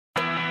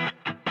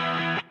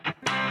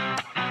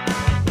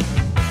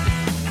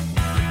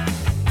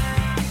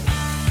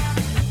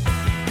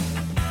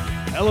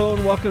Hello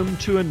and welcome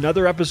to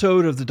another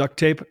episode of the Duct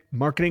Tape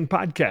Marketing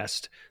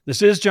Podcast.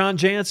 This is John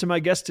Jantsch, and my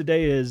guest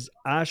today is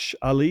Ash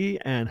Ali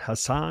and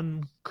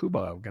Hassan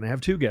Kuba. We're going to have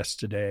two guests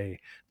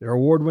today. They're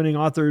award-winning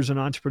authors and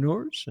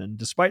entrepreneurs, and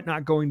despite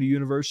not going to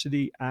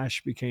university,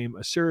 Ash became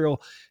a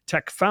serial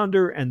tech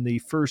founder and the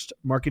first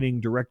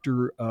marketing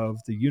director of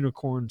the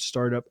unicorn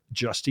startup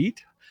Just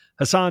Eat.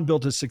 Hassan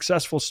built a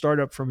successful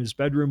startup from his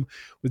bedroom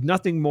with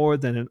nothing more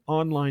than an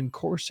online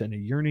course and a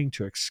yearning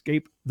to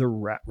escape the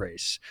rat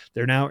race.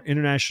 They're now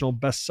international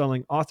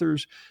best-selling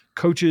authors,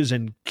 coaches,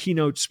 and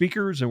keynote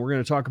speakers, and we're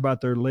going to talk about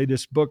their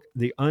latest book,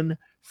 The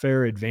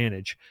Unfair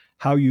Advantage,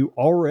 how you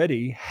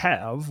already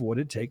have what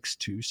it takes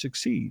to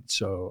succeed.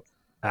 So,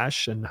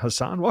 Ash and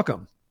Hassan,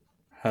 welcome.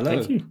 Hello.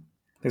 Thank you.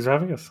 Thanks for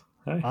having us.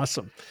 Hi.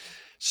 Awesome.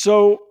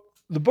 So,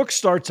 the book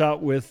starts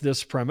out with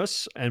this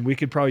premise, and we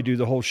could probably do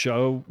the whole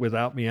show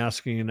without me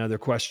asking another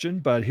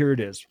question, but here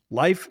it is.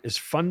 Life is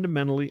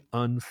fundamentally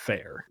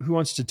unfair. Who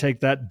wants to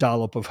take that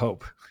dollop of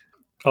hope?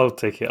 I'll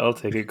take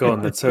it. Go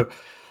on then. So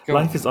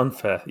life is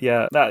unfair.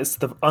 Yeah, that is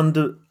the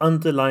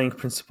underlying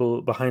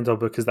principle behind our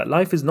book, is that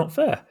life is not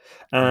fair.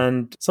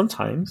 And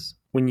sometimes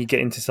when you get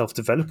into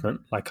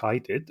self-development, like I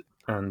did,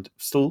 and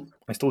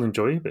I still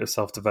enjoy a bit of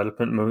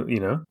self-development,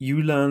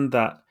 you learn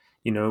that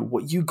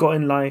what you got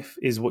in life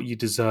is what you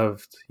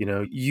deserved.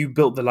 You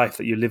built the life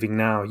that you're living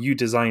now. You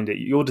designed it.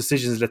 Your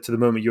decisions led to the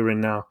moment you're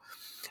in now.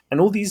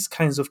 And all these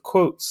kinds of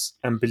quotes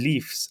and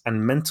beliefs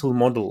and mental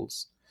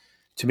models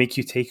to make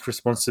you take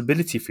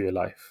responsibility for your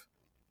life,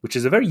 which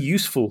is a very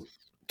useful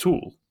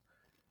tool,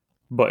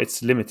 but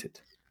it's limited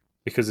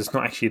because it's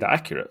not actually that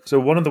accurate. So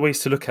one of the ways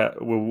to look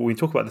at, when we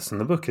talk about this in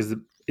the book, is that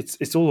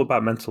it's all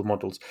about mental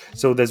models.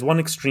 So there's one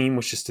extreme,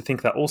 which is to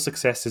think that all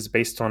success is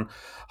based on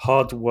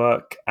hard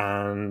work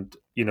and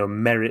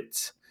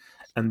merit,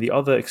 and the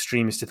other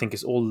extreme is to think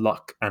it's all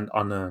luck and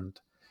unearned.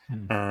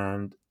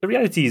 And the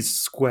reality is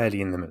squarely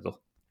in the middle.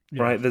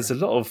 Yeah, right? Sure. There's a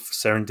lot of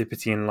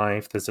serendipity in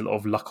life. There's a lot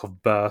of luck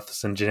of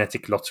births and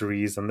genetic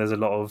lotteries, and there's a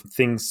lot of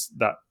things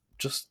that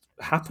just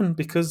happen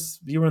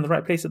because you were in the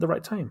right place at the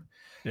right time.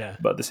 Yeah.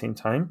 But at the same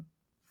time,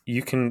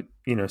 you can,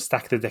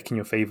 stack the deck in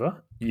your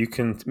favor. You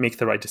can make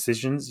the right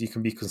decisions. You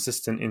can be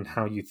consistent in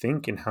how you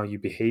think and how you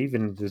behave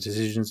and the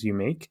decisions you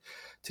make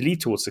to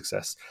lead towards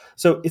success.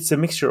 So it's a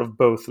mixture of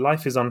both.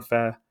 Life is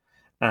unfair,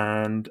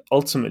 and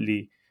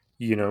ultimately,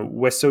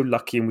 we're so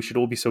lucky, and we should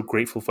all be so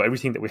grateful for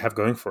everything that we have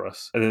going for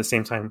us. And at the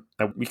same time,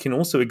 we can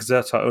also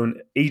exert our own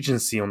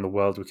agency on the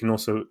world. We can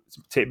also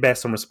bear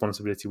some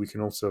responsibility. We can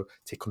also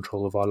take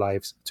control of our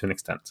lives to an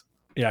extent.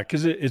 Yeah,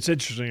 because it's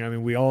interesting. I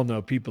mean, we all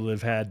know people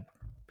have had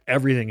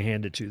everything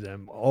handed to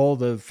them, all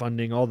the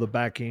funding, all the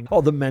backing,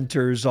 all the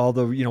mentors, all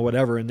the,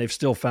 whatever, and they've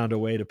still found a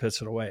way to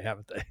piss it away,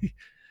 haven't they?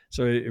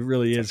 So it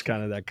really is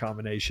kind of that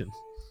combination.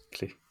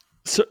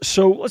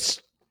 So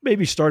let's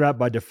maybe start out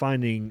by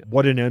defining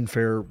what an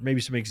unfair,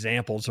 maybe some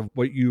examples of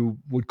what you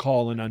would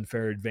call an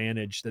unfair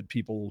advantage that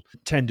people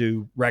tend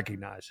to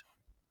recognize.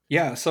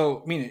 Yeah,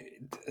 so,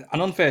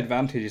 an unfair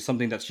advantage is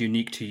something that's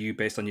unique to you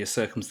based on your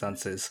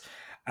circumstances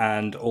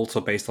and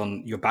also based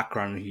on your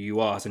background and who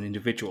you are as an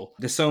individual.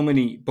 There's so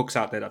many books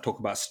out there that talk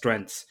about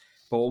strengths,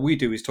 but what we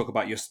do is talk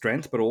about your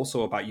strength, but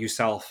also about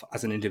yourself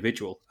as an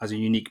individual, as a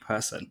unique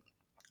person.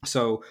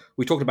 So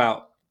we talked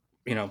about,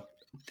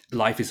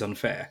 life is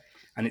unfair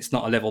and it's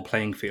not a level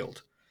playing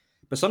field.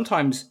 But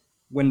sometimes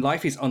when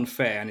life is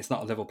unfair and it's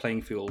not a level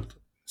playing field,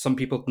 some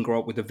people can grow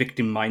up with a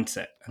victim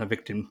mindset and a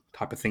victim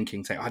type of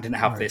thinking, saying, I didn't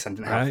have this, I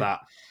didn't have that.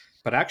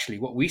 But actually,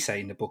 what we say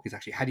in the book is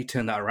actually, how do you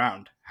turn that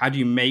around? How do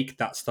you make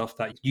that stuff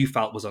that you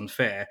felt was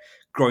unfair,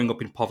 growing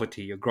up in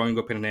poverty or growing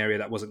up in an area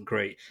that wasn't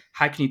great?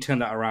 How can you turn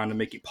that around and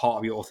make it part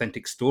of your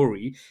authentic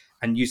story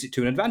and use it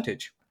to an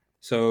advantage?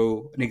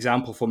 So an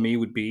example for me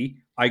would be,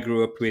 I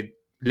grew up with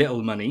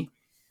little money.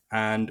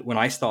 And when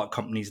I start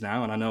companies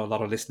now, and I know a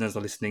lot of listeners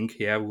are listening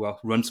here who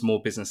run small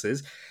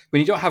businesses, when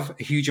you don't have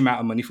a huge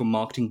amount of money for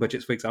marketing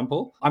budgets, for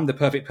example, I'm the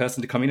perfect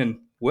person to come in and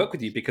work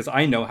with you because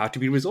I know how to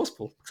be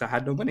resourceful because I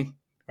had no money.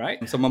 Right.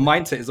 And so my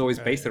mindset is always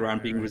based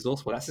around being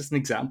resourceful. That's just an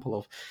example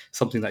of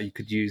something that you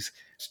could use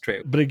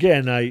straight. But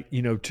again,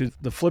 to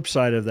the flip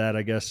side of that,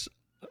 I guess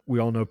we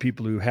all know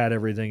people who had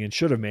everything and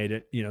should have made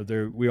it.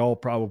 We all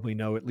probably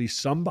know at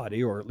least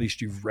somebody, or at least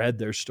you've read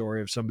their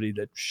story of somebody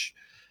that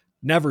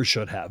never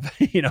should have.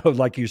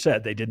 Like you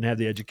said, they didn't have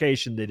the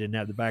education, they didn't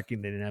have the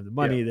backing, they didn't have the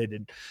money, They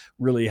didn't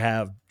really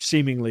have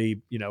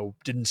seemingly,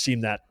 didn't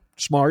seem that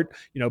smart,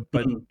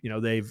 but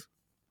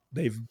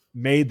they've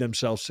made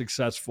themselves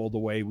successful the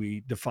way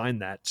we define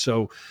that.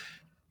 So,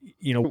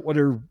 what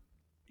are,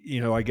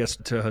 I guess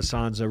to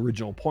Hassan's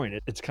original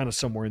point, it's kind of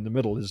somewhere in the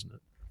middle, isn't it?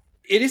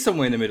 It is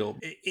somewhere in the middle.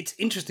 It's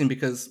interesting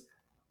because,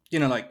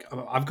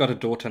 I've got a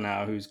daughter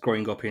now who's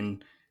growing up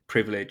in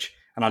privilege,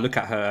 and I look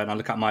at her and I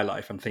look at my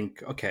life and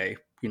think, okay,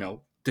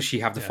 does she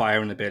have the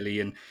fire in the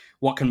belly, and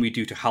what can we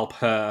do to help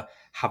her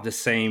have the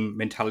same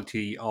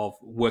mentality of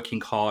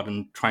working hard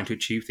and trying to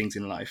achieve things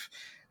in life?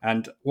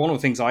 And one of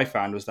the things I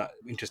found was that,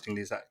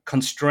 interestingly, is that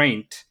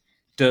constraint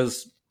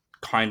does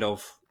kind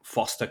of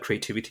foster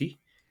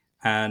creativity.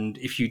 And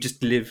if you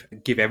just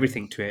give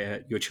everything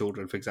to your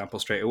children, for example,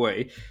 straight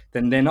away,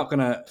 then they're not going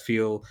to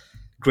feel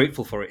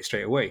grateful for it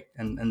straight away,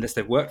 and unless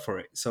they've worked for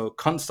it. So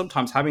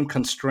sometimes having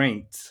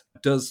constraints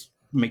does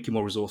make you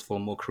more resourceful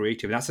and more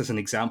creative. And that's just an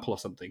example of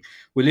something.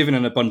 We live in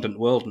an abundant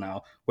world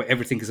now where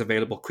everything is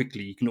available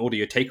quickly. You can order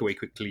your takeaway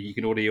quickly. You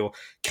can order your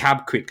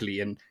cab quickly.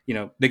 And,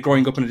 they're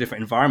growing up in a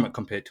different environment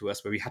compared to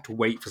us, where we had to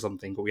wait for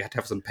something, or we had to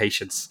have some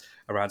patience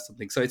around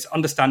something. So it's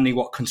understanding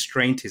what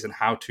constraint is and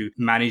how to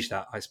manage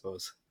that, I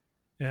suppose.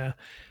 Yeah.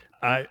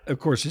 Of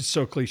course, it's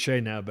so cliche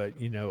now, but,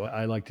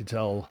 I like to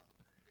tell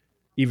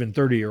even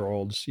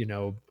 30-year-olds,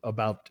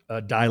 about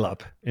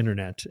dial-up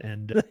internet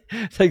and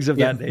things of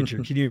that nature.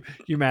 Can you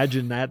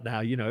imagine that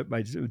now?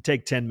 It would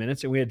take 10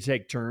 minutes and we had to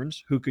take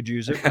turns. Who could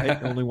use it,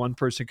 right? Only one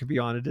person could be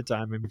on at a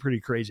time. It'd be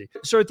pretty crazy.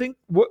 So I think,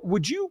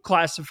 would you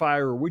classify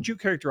or would you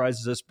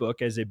characterize this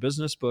book as a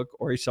business book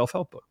or a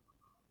self-help book?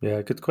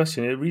 Yeah, good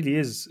question. It really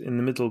is in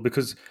the middle,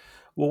 because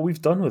what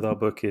we've done with our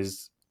book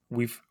is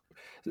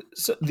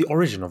so the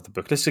origin of the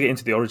book. Let's get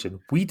into the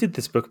origin. We did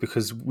this book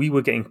because we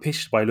were getting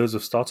pitched by loads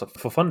of startups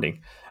for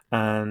funding,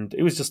 and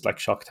it was just like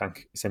Shark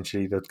Tank.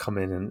 Essentially, they'd come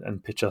in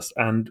and pitch us,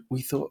 and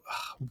we thought,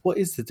 what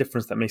is the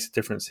difference that makes a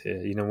difference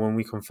here? When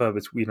we confer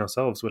between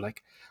ourselves, we're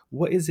like,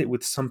 what is it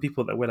with some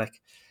people that we're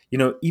like,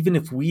 even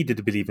if we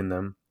did believe in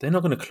them, they're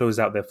not going to close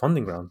out their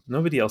funding round.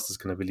 Nobody else is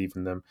going to believe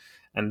in them,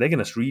 and they're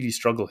going to really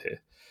struggle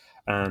here.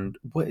 And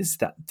what is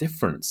that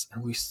difference?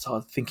 And we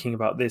started thinking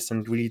about this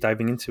and really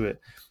diving into it.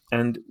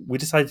 And we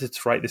decided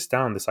to write this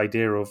down, this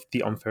idea of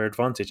the unfair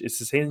advantage.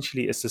 It's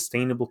essentially a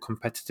sustainable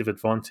competitive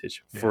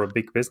advantage for a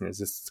big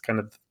business. It's kind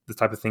of the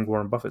type of thing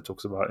Warren Buffett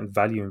talks about in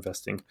value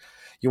investing.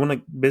 You want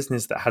a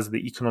business that has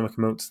the economic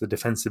moats, the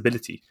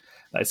defensibility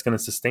that it's going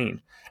to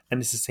sustain.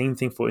 And it's the same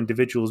thing for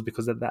individuals,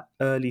 because at that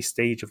early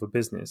stage of a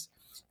business,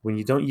 when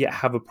you don't yet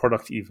have a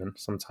product, even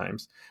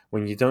sometimes,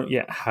 when you don't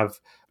yet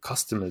have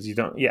customers, you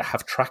don't yet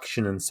have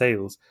traction and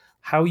sales,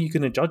 how are you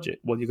going to judge it?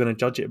 Well, you're going to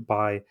judge it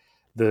by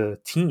the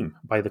team,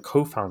 by the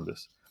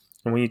co-founders.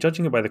 And when you're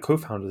judging it by the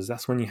co-founders,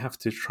 that's when you have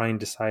to try and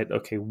decide,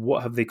 okay,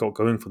 what have they got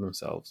going for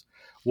themselves?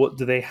 What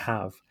do they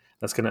have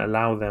that's going to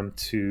allow them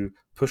to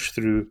push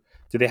through?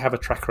 Do they have a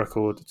track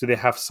record? Do they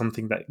have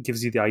something that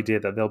gives you the idea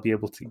that they'll be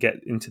able to get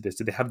into this?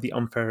 Do they have the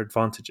unfair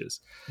advantages?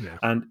 Yeah.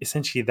 And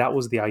essentially that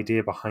was the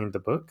idea behind the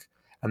book.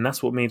 And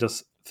that's what made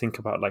us think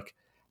about like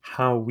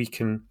how we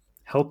can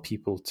help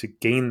people to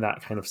gain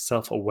that kind of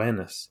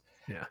self-awareness,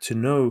 to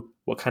know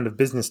what kind of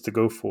business to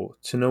go for,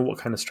 to know what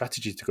kind of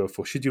strategy to go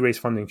for. Should you raise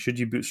funding? Should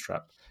you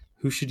bootstrap?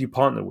 Who should you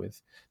partner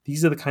with?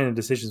 These are the kind of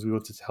decisions we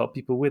wanted to help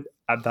people with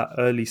at that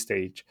early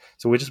stage.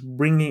 So we're just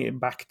bringing it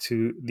back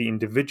to the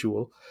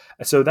individual.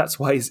 So that's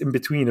why it's in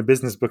between a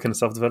business book and a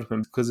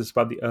self-development, because it's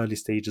about the early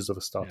stages of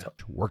a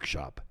startup.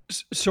 Workshop.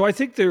 So I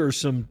think there are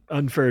some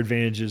unfair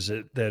advantages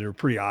that are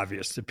pretty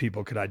obvious that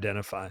people could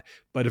identify.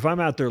 But if I'm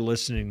out there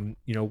listening,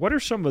 what are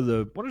just some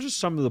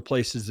of the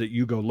places that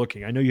you go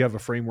looking? I know you have a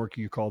framework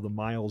you call the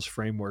Miles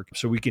framework,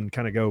 so we can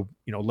kind of go,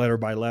 letter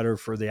by letter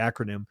for the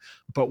acronym.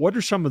 But what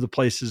are some of the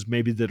places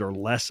maybe that are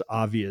less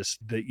obvious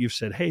that you've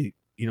said, hey,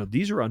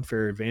 these are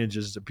unfair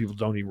advantages that people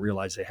don't even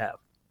realize they have?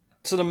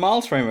 So the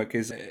Miles framework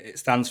it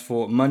stands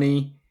for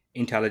money,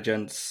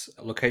 intelligence,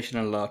 location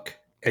and luck,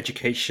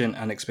 education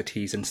and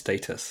expertise, and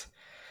status.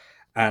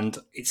 And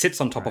it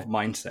sits on top of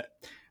mindset.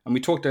 And we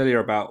talked earlier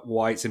about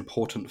why it's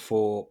important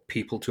for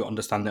people to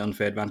understand the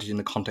unfair advantage in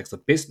the context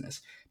of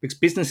business, because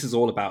business is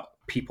all about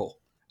people.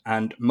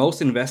 And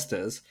most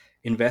investors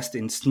invest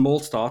in small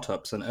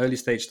startups and early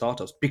stage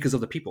startups because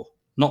of the people,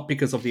 not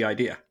because of the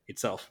idea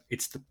itself.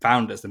 It's the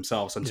founders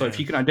themselves. And so if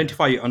you can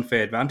identify your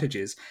unfair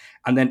advantages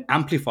and then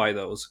amplify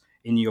those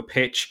in your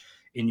pitch,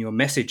 in your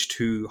message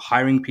to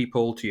hiring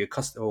people, to your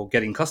or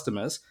getting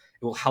customers,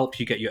 it will help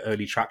you get your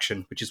early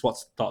traction, which is what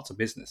starts a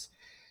business.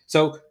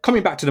 So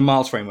coming back to the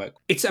Miles framework,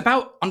 it's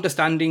about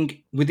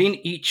understanding within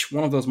each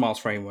one of those Miles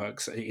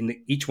frameworks,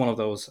 each one of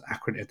those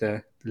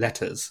the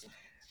letters,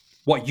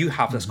 what you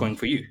have that's going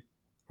for you,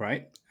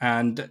 right?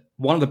 And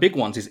one of the big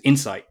ones is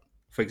insight.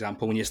 For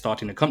example, when you're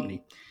starting a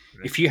company,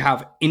 if you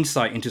have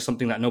insight into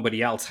something that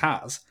nobody else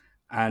has,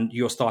 and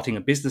you're starting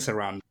a business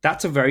around,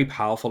 that's a very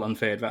powerful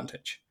unfair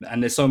advantage.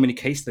 And there's so many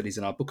case studies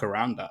in our book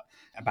around that,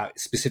 about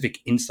specific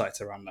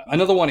insights around that.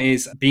 Another one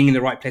is being in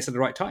the right place at the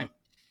right time,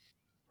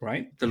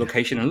 right? The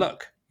location and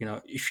luck.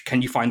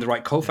 Can you find the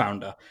right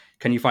co-founder?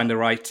 Can you find the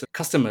right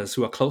customers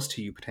who are close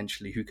to you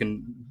potentially, who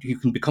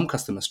can become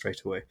customers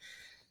straight away?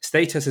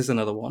 Status is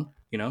another one,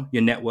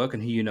 your network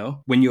and who you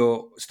know. When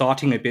you're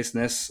starting a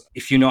business,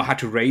 if you know how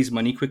to raise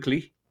money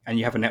quickly and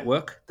you have a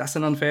network, that's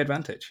an unfair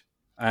advantage.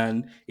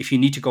 And if you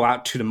need to go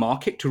out to the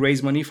market to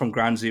raise money from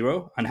ground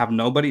zero and have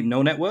no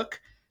network,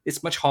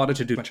 it's much harder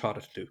to do,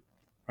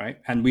 right?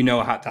 And we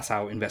know that's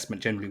how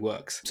investment generally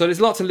works. So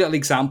there's lots of little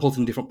examples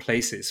in different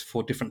places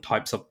for different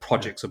types of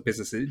projects or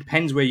businesses. It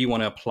depends where you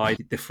want to apply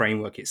the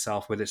framework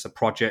itself, whether it's a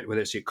project, whether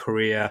it's your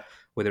career,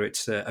 whether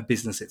it's a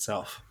business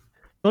itself.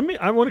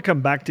 I want to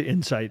come back to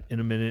insight in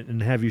a minute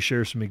and have you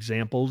share some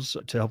examples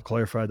to help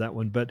clarify that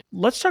one. But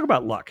let's talk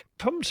about luck.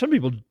 Some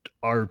people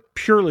are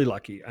purely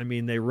lucky. I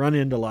mean, they run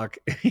into luck,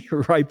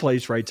 right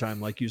place, right time,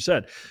 like you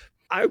said.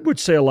 I would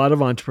say a lot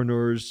of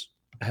entrepreneurs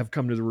have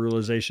come to the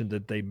realization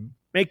that they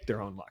make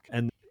their own luck.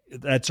 And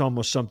that's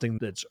almost something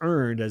that's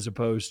earned as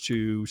opposed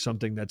to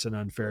something that's an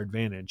unfair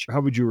advantage.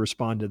 How would you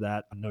respond to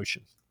that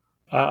notion?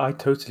 I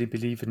totally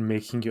believe in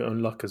making your own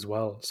luck as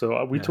well.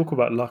 So we talk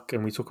about luck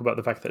and we talk about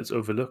the fact that it's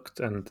overlooked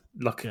and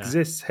luck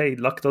exists. Hey,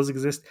 luck does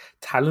exist.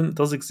 Talent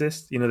does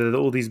exist. You know,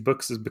 all these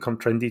books has become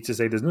trendy to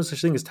say there's no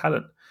such thing as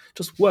talent.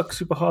 Just work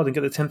super hard and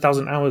get the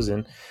 10,000 hours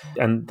in,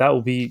 and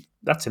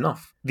that's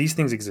enough. These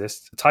things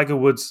exist. Tiger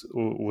Woods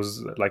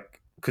was like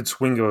could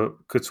swing a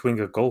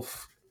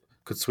golf,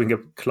 could swing a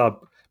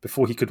club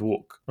before he could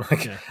walk.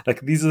 Like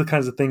these are the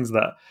kinds of things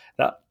that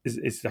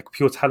is like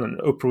pure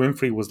talent. Oprah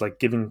Winfrey was like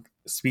giving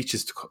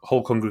speeches to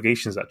whole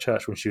congregations at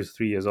church when she was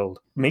 3 years old.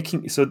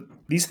 So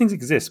these things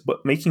exist,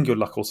 but making your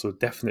luck also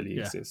definitely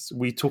exists.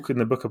 We talk in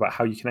the book about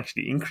how you can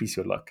actually increase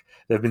your luck.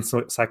 There have been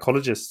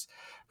psychologists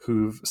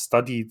who've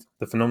studied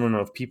the phenomenon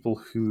of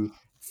people who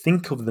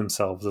think of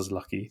themselves as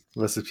lucky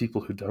versus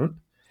people who don't,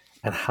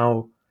 and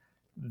how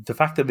the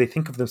fact that they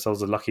think of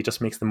themselves as lucky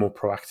just makes them more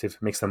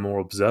proactive, makes them more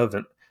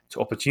observant to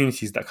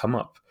opportunities that come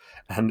up.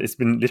 And it's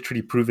been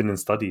literally proven in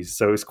studies.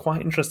 So it's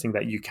quite interesting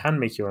that you can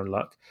make your own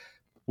luck.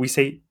 We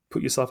say,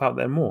 put yourself out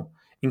there more,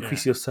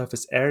 increase your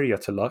surface area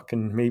to luck,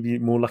 and maybe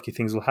more lucky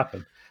things will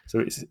happen. So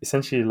it's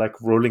essentially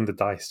like rolling the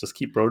dice. Just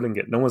keep rolling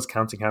it. No one's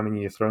counting how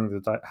many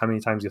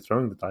times you're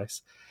throwing the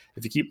dice.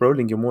 If you keep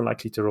rolling, you're more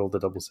likely to roll the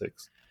double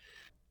six.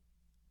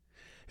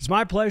 It's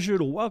my pleasure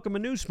to welcome a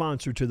new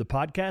sponsor to the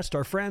podcast,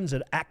 our friends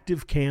at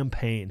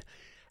ActiveCampaign.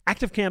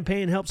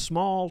 ActiveCampaign helps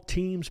small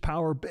teams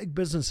power big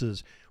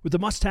businesses with the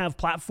must-have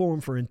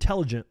platform for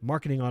intelligent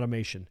marketing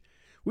automation.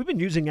 We've been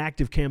using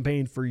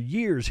ActiveCampaign for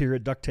years here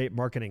at Duct Tape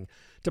Marketing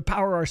to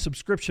power our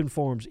subscription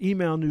forms,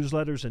 email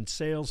newsletters, and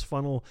sales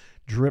funnel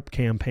drip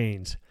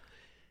campaigns.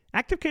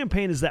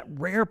 ActiveCampaign is that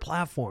rare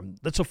platform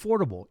that's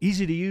affordable,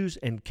 easy to use,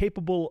 and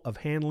capable of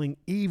handling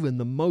even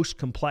the most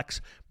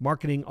complex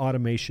marketing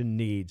automation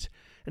needs.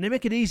 And they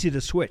make it easy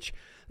to switch.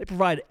 They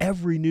provide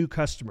every new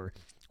customer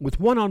with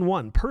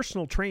one-on-one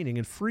personal training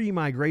and free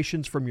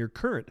migrations from your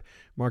current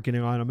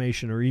marketing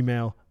automation or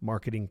email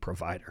marketing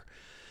provider.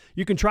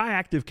 You can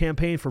try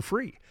ActiveCampaign for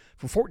free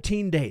for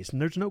 14 days, and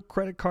there's no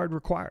credit card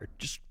required.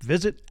 Just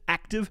visit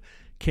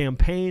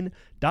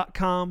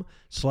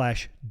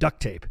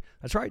activecampaign.com/ducttape.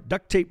 That's right,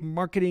 Duct Tape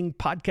Marketing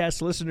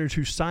Podcast listeners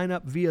who sign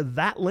up via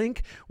that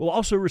link will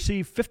also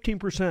receive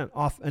 15%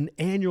 off an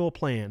annual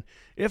plan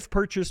if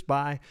purchased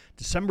by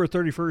December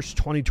 31st,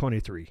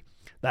 2023.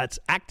 That's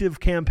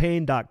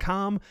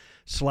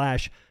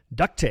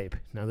activecampaign.com/ducttape.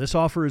 Now, this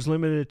offer is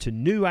limited to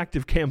new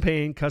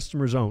ActiveCampaign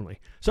customers only.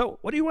 So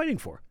what are you waiting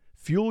for?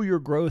 Fuel your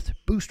growth,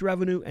 boost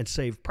revenue, and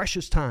save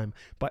precious time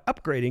by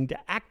upgrading to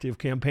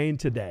ActiveCampaign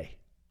today.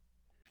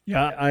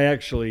 Yeah, I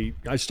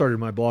started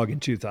my blog in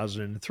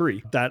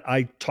 2003. That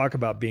I talk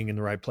about being in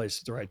the right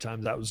place at the right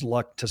time. That was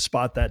luck to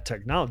spot that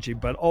technology,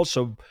 but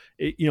also,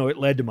 it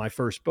led to my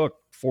first book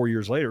 4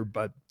 years later.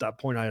 But at that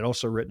point, I had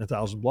also written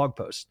 1,000 blog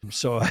posts.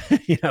 So,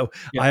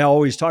 I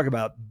always talk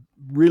about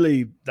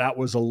really that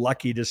was a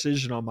lucky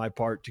decision on my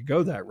part to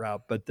go that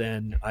route. But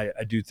then I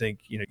do think,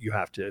 you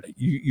have to,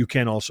 you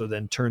can also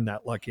then turn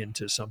that luck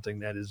into something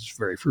that is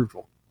very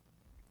fruitful.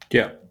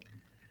 Yeah,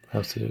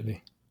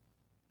 absolutely.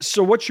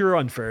 So what's your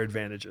unfair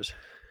advantages?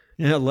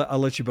 I'll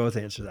let you both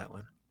answer that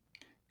one.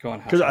 Go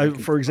on.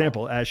 Because for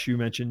example, Ash, you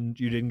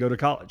mentioned you didn't go to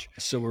college.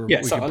 So we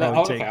can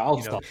probably take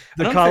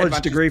the college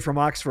degree from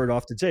Oxford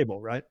off the table,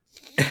 right?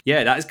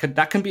 Yeah,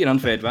 that can be an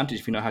unfair advantage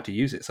if you know how to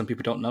use it. Some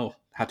people don't know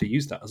how to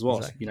use that as well.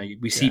 Exactly.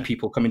 We see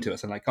people coming to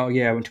us and like, oh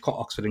yeah, I went to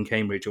Oxford and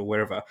Cambridge or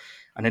wherever.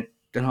 And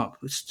they're not,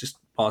 it's just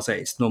blasé,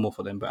 it's normal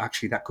for them. But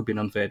actually that could be an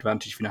unfair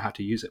advantage if you know how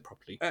to use it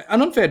properly.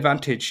 An unfair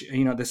advantage,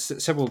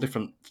 there's several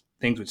different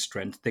things with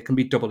strength. They can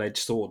be double-edged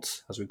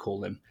swords, as we call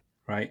them,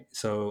 right?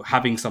 So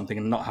having something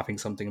and not having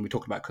something, and we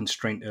talked about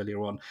constraint earlier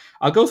on.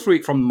 I'll go through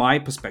it from my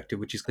perspective,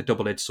 which is the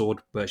double-edged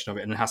sword version of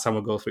it, and Hassan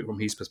will go through it from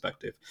his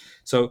perspective.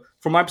 So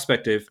from my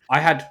perspective,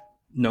 I had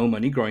no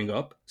money growing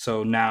up.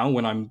 So now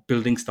when I'm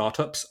building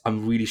startups,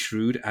 I'm really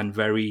shrewd and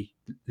very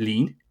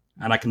lean,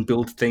 and I can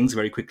build things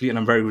very quickly, and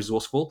I'm very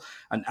resourceful.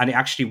 And it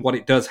actually, what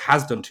it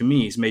has done to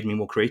me is made me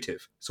more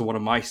creative. So one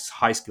of my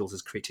high skills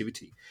is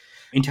creativity.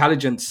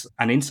 Intelligence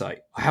and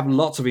insight. I have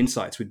lots of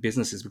insights with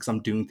businesses because I'm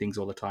doing things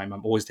all the time.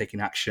 I'm always taking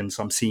action.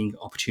 So I'm seeing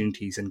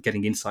opportunities and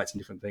getting insights in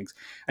different things.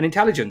 And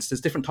intelligence, there's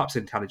different types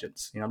of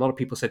intelligence. A lot of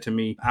people said to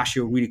me, Ash,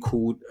 you're really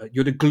cool.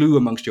 You're the glue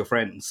amongst your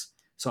friends.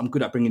 So I'm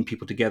good at bringing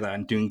people together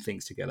and doing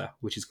things together,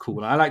 which is cool.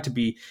 And I don't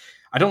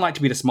like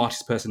to be the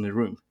smartest person in the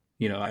room.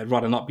 I'd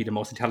rather not be the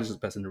most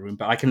intelligent person in the room,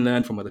 but I can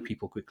learn from other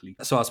people quickly.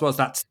 So I suppose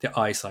that's the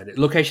I side.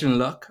 Location and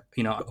luck.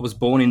 I was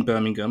born in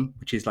Birmingham,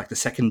 which is like the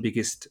second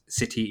biggest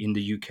city in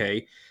the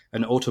UK,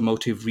 an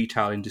automotive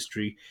retail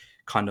industry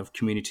kind of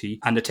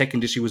community. And the tech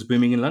industry was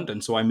booming in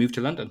London. So I moved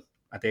to London.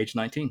 at the age of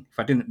 19. If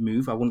I didn't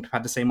move, I wouldn't have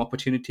had the same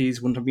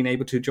opportunities, wouldn't have been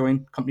able to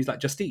join companies like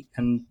Just Eat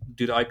and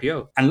do the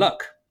IPO. And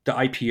luck, the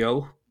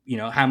IPO,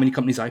 how many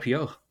companies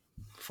IPO?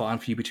 Far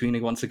and few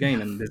between once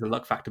again, and there's a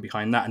luck factor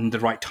behind that and the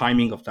right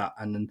timing of that,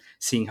 and then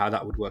seeing how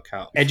that would work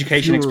out.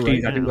 Education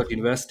expertise, I didn't go to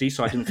university,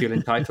 so I didn't feel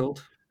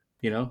entitled.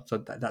 So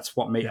that's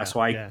what made. That's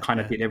why I kind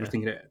of did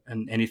everything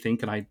and anything,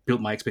 and I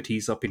built my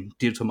expertise up in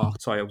digital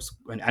marketing. So I was,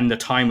 and the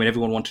time when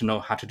everyone wanted to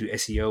know how to do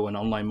SEO and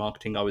online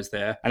marketing, I was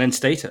there. And then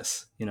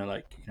status, who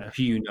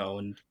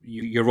and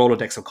your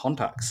Rolodex of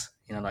contacts.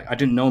 I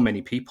didn't know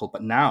many people,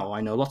 but now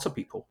I know lots of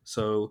people.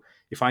 So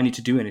if I need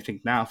to do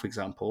anything now, for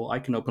example, I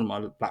can open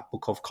my black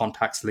book of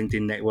contacts,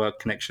 LinkedIn network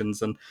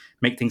connections, and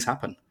make things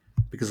happen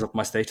because of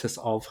my status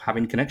of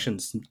having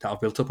connections that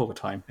I've built up over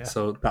time. Yeah.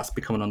 So that's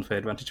become an unfair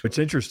advantage. It's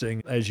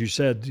interesting. As you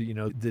said,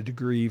 the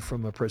degree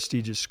from a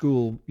prestigious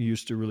school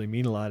used to really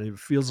mean a lot. It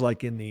feels like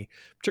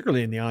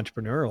particularly in the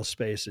entrepreneurial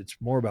space, it's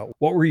more about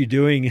what were you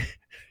doing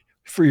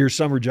for your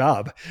summer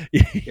job,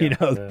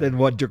 than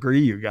what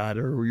degree you got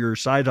or your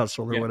side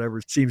hustle or whatever.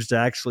 It seems to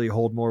actually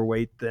hold more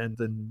weight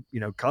than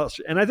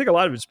college. And I think a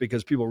lot of it's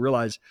because people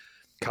realize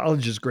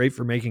college is great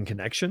for making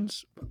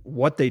connections.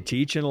 What they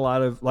teach in a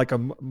lot of, like a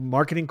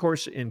marketing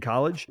course in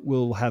college,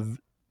 will have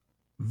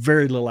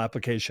very little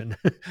application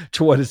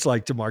to what it's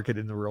like to market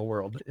in the real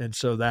world. And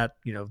so that,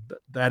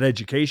 that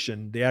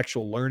education, the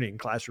actual learning,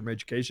 classroom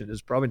education,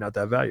 is probably not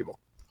that valuable.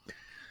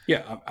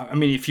 Yeah. I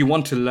mean, if you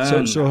want to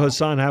learn. So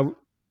Hassan,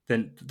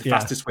 then the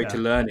fastest way to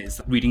learn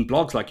is reading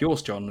blogs like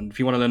yours, John. And if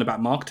you want to learn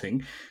about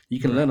marketing, you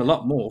can learn a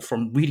lot more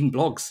from reading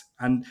blogs.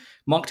 And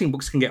marketing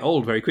books can get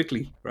old very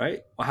quickly,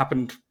 right? What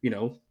happened,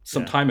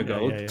 some time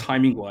ago,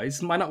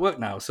 timing-wise, might not work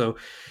now. So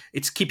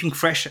it's keeping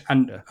fresh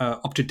and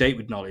up to date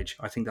with knowledge.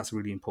 I think that's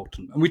really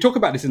important. And we talk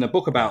about this in the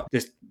book about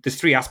there's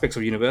 3 aspects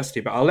of university,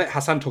 but I'll let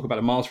Hassan talk about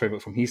the Miles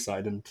framework from his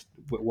side and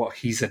what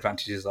his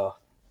advantages are.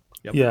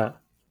 Yep. Yeah.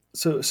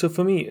 So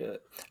for me,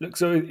 look,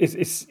 so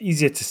it's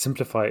easier to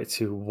simplify it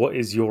to what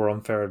is your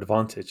unfair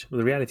advantage. Well,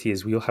 the reality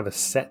is we all have a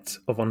set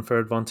of unfair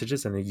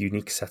advantages and a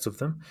unique set of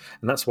them.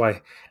 And that's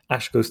why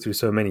Ash goes through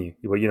so many.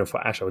 Well,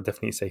 for Ash, I would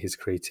definitely say his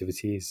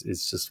creativity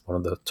is just one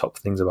of the top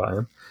things about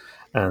him.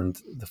 And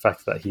the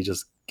fact that he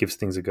just gives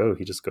things a go,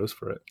 he just goes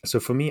for it. So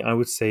for me, I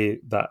would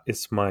say that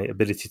it's my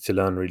ability to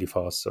learn really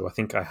fast. So I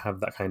think I have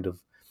that kind of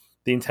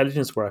the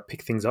intelligence where I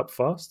pick things up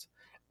fast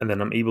and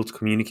then I'm able to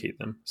communicate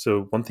them.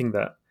 So one thing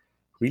that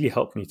really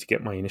helped me to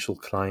get my initial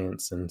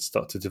clients and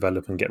start to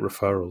develop and get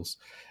referrals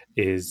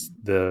is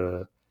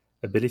the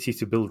ability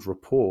to build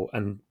rapport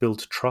and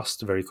build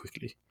trust very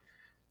quickly.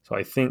 So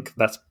I think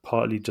that's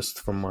partly just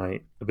from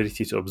my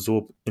ability to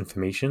absorb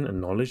information and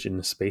knowledge in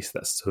a space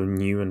that's so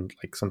new and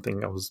like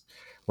something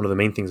one of the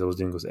main things I was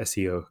doing was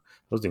SEO. I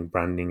was doing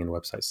branding and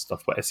website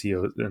stuff, but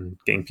SEO and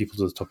getting people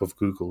to the top of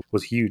Google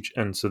was huge.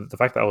 And so the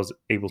fact that I was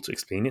able to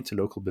explain it to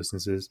local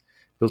businesses,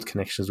 build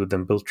connections with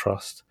them, build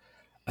trust,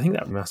 I think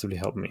that massively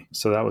helped me.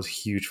 So that was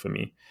huge for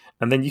me.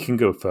 And then you can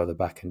go further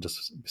back and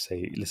just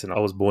say, listen, I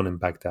was born in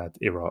Baghdad,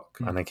 Iraq,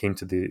 and I came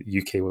to the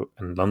UK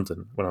and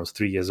London when I was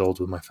 3 years old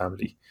with my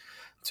family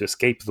to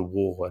escape the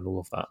war and all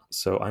of that.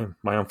 So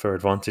my unfair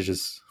advantage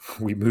is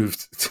we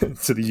moved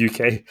to the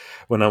UK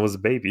when I was a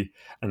baby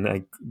and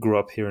I grew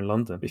up here in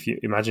London. If you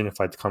imagine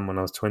if I'd come when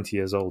I was 20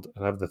 years old,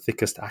 I'd have the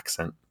thickest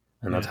accent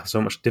and I'd have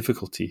so much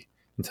difficulty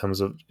in terms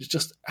of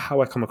just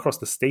how I come across,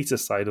 the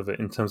status side of it,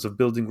 in terms of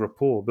building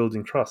rapport,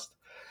 building trust.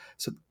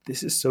 So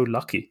this is so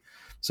lucky.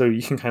 So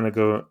you can kind of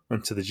go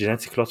into the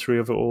genetic lottery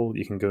of it all.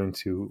 You can go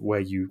into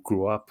where you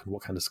grew up and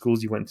what kind of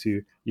schools you went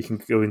to. You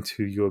can go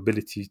into your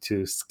ability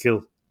to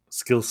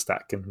skill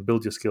stack and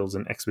build your skills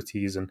and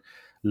expertise and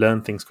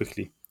learn things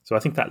quickly. So I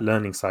think that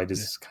learning side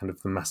is kind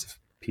of the massive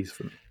piece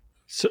for me.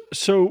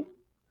 So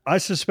I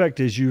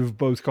suspect as you've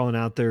both gone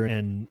out there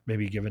and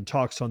maybe given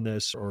talks on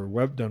this or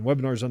done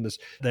webinars on this,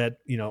 that,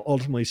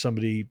 ultimately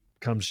somebody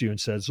comes to you and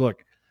says,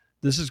 look,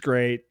 this is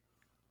great,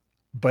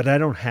 but I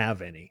don't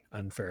have any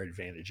unfair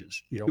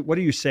advantages. What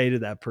do you say to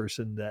that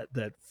person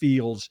that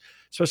feels,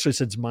 especially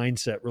since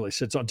mindset really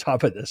sits on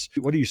top of this?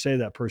 What do you say to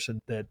that person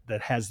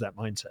that has that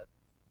mindset?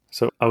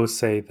 So I would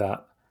say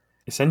that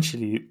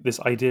essentially this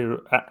idea,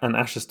 and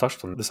Ash has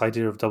touched on this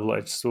idea of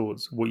double-edged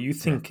swords, what you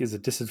think is a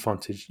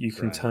disadvantage, you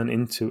can turn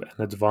into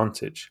an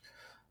advantage.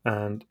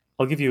 And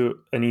I'll give you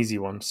an easy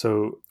one.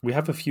 So we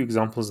have a few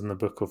examples in the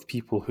book of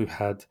people who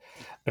had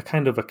a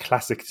kind of a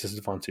classic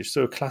disadvantage.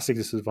 So a classic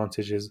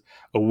disadvantage is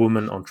a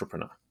woman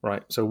entrepreneur,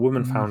 right? So a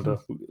woman founder,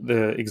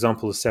 the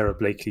example is Sarah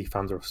Blakely,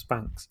 founder of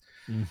Spanx.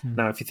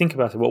 Now, if you think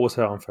about it, what was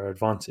her unfair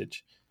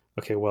advantage?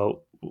 Okay,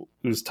 well,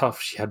 it was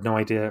tough. She had no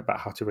idea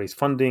about how to raise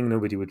funding.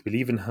 Nobody would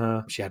believe in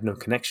her. She had no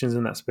connections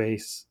in that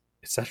space,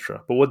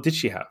 etc. But what did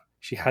she have?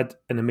 She had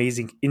an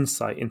amazing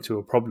insight into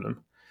a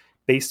problem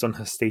based on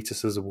her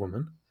status as a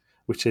woman,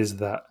 which is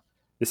that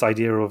this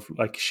idea of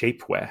like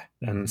shapewear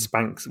and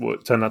Spanx,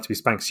 what turned out to be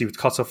Spanx, she would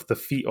cut off the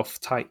feet off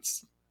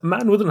tights. A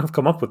man wouldn't have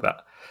come up with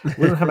that.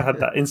 Wouldn't have had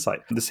that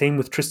insight. The same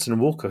with Tristan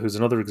Walker, who's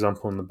another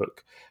example in the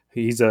book.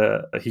 He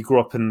grew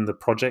up in the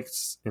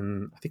projects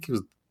in, I think it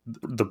was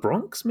the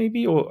Bronx,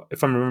 maybe, or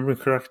if I'm remembering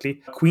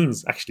correctly,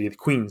 Queens, actually, the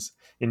Queens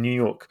in New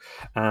York,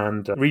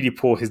 and really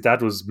poor. His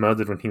dad was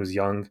murdered when he was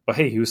young, but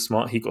hey, he was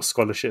smart. He got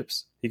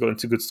scholarships. He got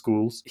into good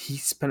schools. He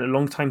spent a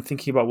long time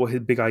thinking about what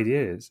his big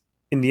idea is.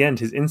 In the end,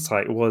 his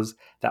insight was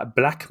that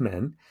black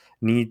men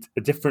need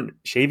a different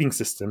shaving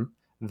system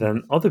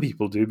than other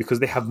people do because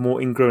they have more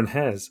ingrown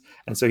hairs.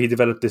 And so he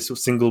developed this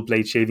single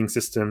blade shaving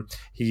system.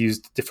 He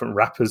used different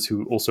rappers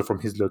who also from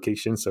his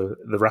location. So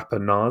the rapper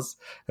Nas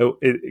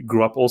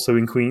grew up also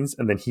in Queens,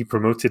 and then he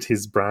promoted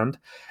his brand.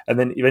 And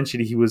then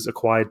eventually he was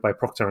acquired by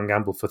Procter &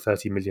 Gamble for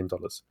 $30 million.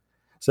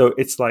 So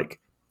it's like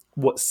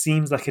what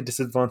seems like a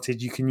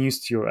disadvantage you can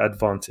use to your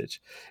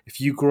advantage. If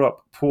you grew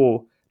up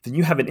poor, then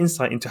you have an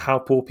insight into how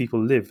poor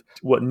people live,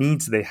 what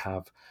needs they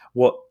have,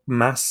 what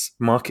mass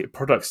market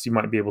products you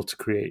might be able to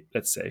create,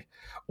 let's say.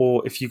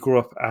 Or if you grew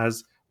up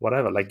as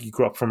whatever, like you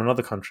grew up from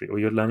another country, or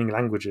you're learning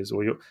languages,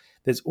 or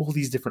there's all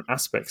these different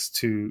aspects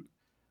to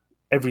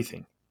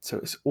everything. So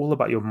it's all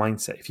about your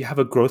mindset. If you have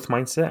a growth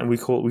mindset, and we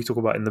talk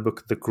about in the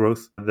book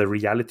the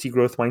reality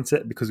growth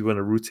mindset, because we want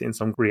to root it in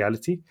some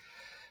reality,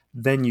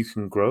 then you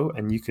can grow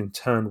and you can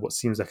turn what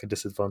seems like a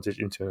disadvantage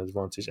into an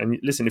advantage. And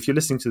listen, if you're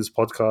listening to this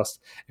podcast,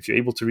 if you're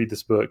able to read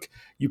this book,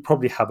 you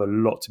probably have a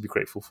lot to be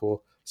grateful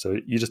for. So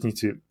you just need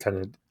to kind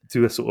of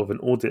do a sort of an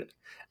audit,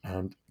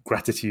 and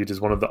gratitude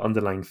is one of the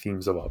underlying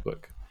themes of our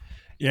book.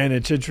 Yeah, and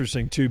it's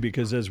interesting too,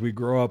 because as we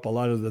grow up, a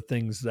lot of the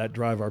things that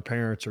drive our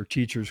parents or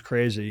teachers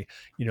crazy,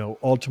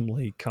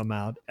 ultimately come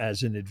out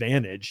as an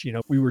advantage.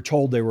 We were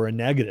told they were a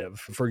negative.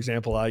 For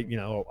example,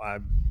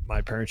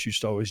 my parents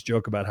used to always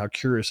joke about how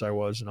curious I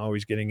was and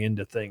always getting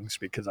into things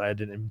because I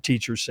had an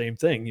teacher, same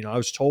thing. I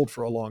was told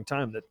for a long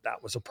time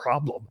that was a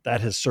problem.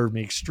 That has served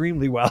me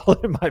extremely well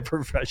in my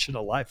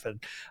professional life.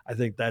 And I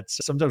think that's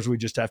sometimes we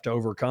just have to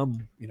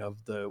overcome,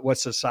 what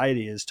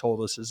society has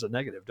told us is a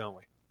negative, don't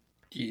we?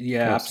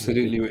 Yeah,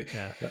 absolutely.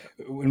 Yeah.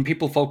 When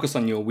people focus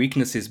on your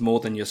weaknesses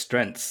more than your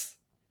strengths,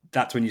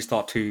 that's when you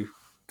start to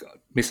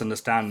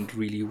misunderstand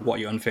really what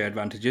your unfair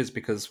advantage is,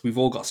 because we've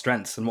all got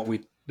strengths, and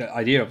the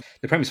idea of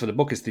the premise for the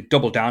book is to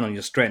double down on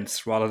your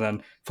strengths rather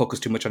than focus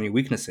too much on your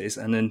weaknesses,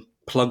 and then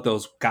plug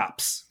those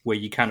gaps where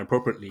you can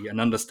appropriately, and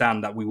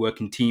understand that we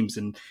work in teams,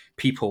 and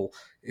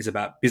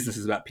business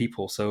is about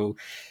people. So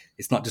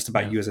it's not just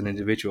about you as an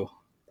individual.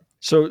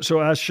 So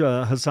Ash,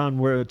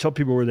 Hassan, tell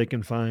people where they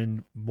can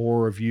find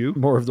more of you,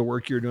 more of the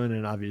work you're doing,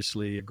 and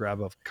obviously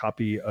grab a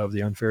copy of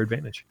The Unfair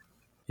Advantage.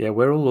 Yeah,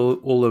 we're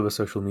all over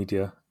social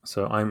media.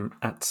 So I'm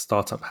at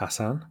Startup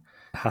Hassan.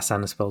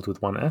 Hassan is spelled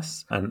with one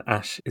S. And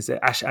Ash, is it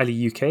Ash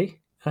Ali UK?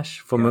 Ash,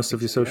 for most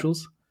of your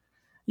socials?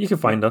 Yeah. You can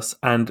find us.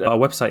 And our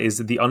website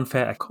is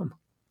theunfair.com.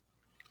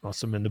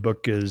 Awesome. And the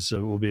book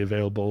will be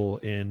available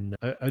in,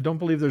 I don't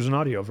believe there's an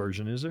audio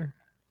version, is there?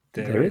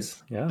 There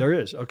is. Yeah. There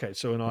is. Okay.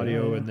 So an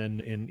audio and then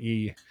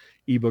in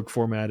ebook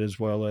format, as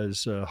well as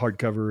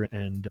hardcover,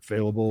 and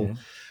available,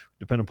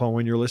 depending upon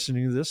when you're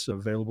listening to this,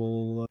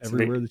 available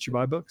everywhere that you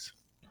buy books.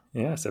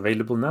 Yeah, it's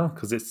available now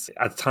because it's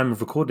at the time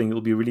of recording, it'll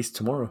be released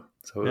tomorrow.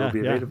 So it'll be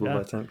available by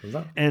the time it comes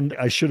out. And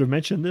I should have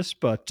mentioned this,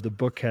 but the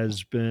book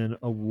has been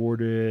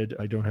awarded,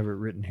 I don't have it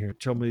written here,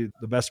 tell me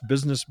the best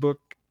business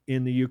book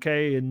in the UK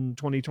in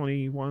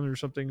 2021 or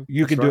something.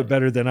 You can do it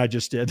better than I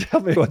just did. Tell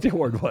me what the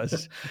award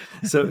was.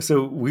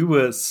 So we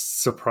were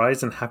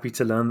surprised and happy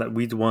to learn that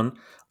we'd won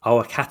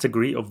our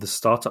category of the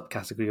startup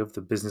category of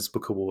the Business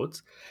Book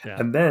Awards. Yeah.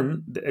 And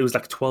then it was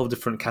like 12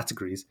 different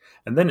categories.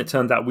 And then it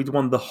turned out we'd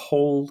won the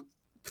whole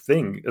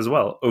thing as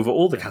well over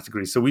all the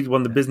categories. So we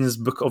won the Business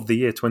Book of the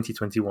Year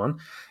 2021.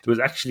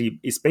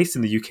 It's based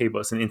in the UK, but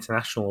it's an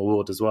international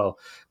award as well.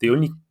 The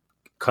only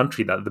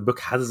country that the book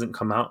hasn't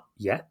come out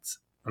yet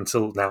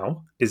until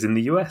now is in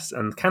the US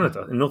and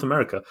Canada, in North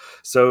America.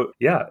 So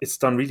yeah, it's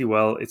done really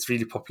well. It's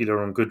really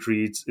popular on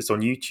Goodreads. It's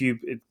on YouTube.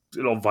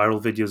 A lot of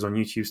viral videos on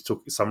YouTube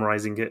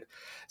summarizing it.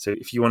 So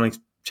if you want to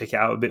check it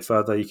out a bit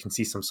further, you can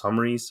see some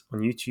summaries on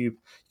YouTube. You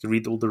can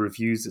read all the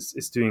reviews.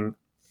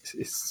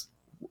 It's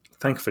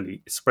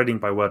thankfully spreading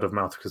by word of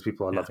mouth because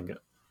people are loving it.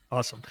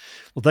 Awesome.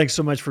 Well, thanks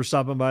so much for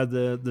stopping by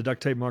the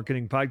Duct Tape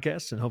Marketing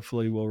Podcast, and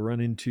hopefully we'll run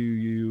into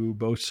you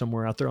both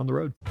somewhere out there on the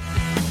road.